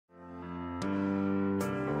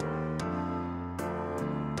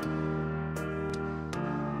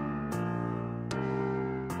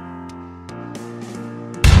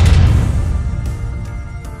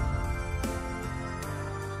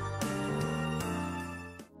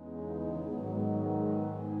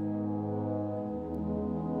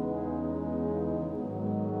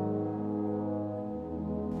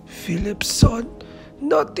Philip's son,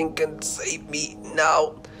 nothing can save me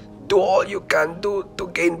now. Do all you can do to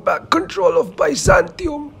gain back control of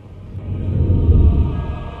Byzantium.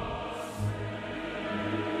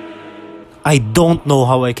 I don't know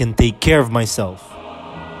how I can take care of myself.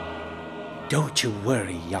 Don't you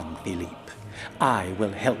worry, young Philippe. I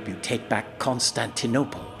will help you take back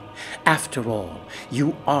Constantinople. After all,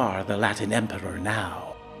 you are the Latin Emperor now.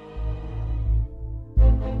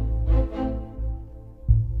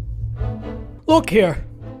 Look here,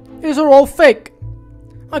 these are all fake.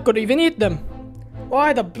 I could even eat them.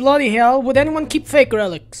 Why the bloody hell would anyone keep fake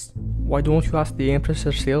relics? Why don't you ask the Empress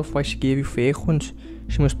herself why she gave you fake ones?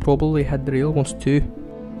 She must probably had the real ones too.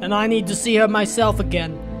 And I need to see her myself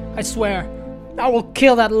again. I swear, I will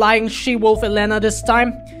kill that lying she-wolf Elena this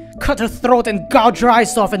time. Cut her throat and gouge her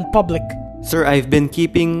eyes off in public. Sir, I've been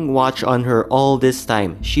keeping watch on her all this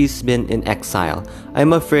time. She's been in exile.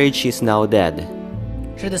 I'm afraid she's now dead.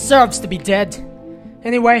 She deserves to be dead.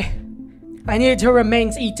 Anyway, I need her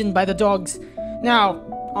remains eaten by the dogs. Now,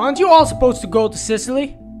 aren't you all supposed to go to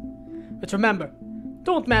Sicily? But remember,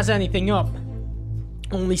 don't mess anything up.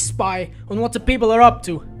 Only spy on what the people are up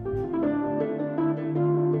to.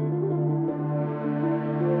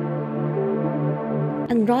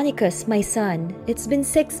 Andronicus, my son, it's been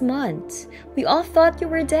 6 months. We all thought you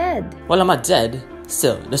were dead. Well, I'm not dead.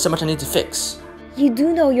 Still, there's so much I need to fix. You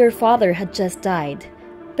do know your father had just died.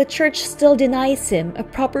 The church still denies him a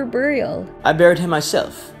proper burial. I buried him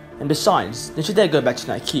myself. And besides, didn't you dare go back to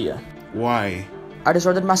Nicaea? Why? I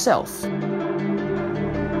deserted myself.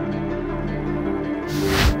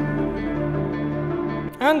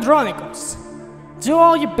 Andronicus, do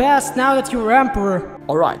all your best now that you're emperor.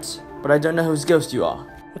 Alright, but I don't know whose ghost you are.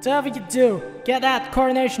 Whatever you do, get that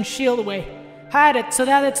coronation shield away. Hide it so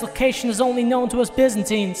that its location is only known to us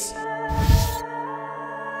Byzantines.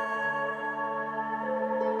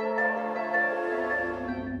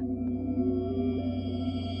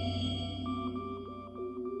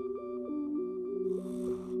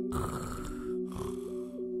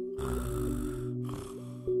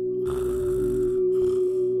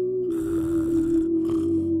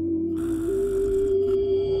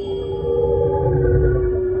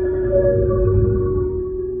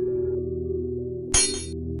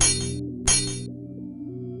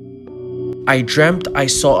 I dreamt I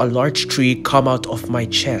saw a large tree come out of my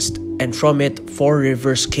chest, and from it 4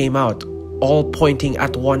 rivers came out, all pointing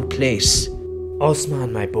at one place.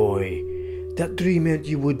 Osman, my boy, that dream meant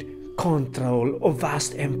you would control a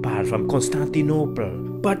vast empire from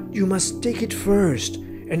Constantinople. But you must take it first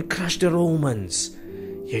and crush the Romans.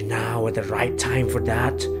 You're now at the right time for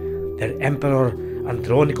that. Their emperor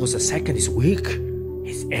Andronicus II is weak.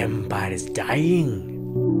 His empire is dying.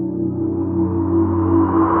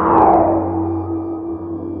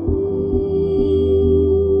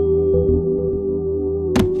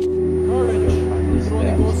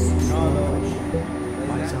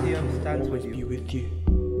 Byzantium stands with you.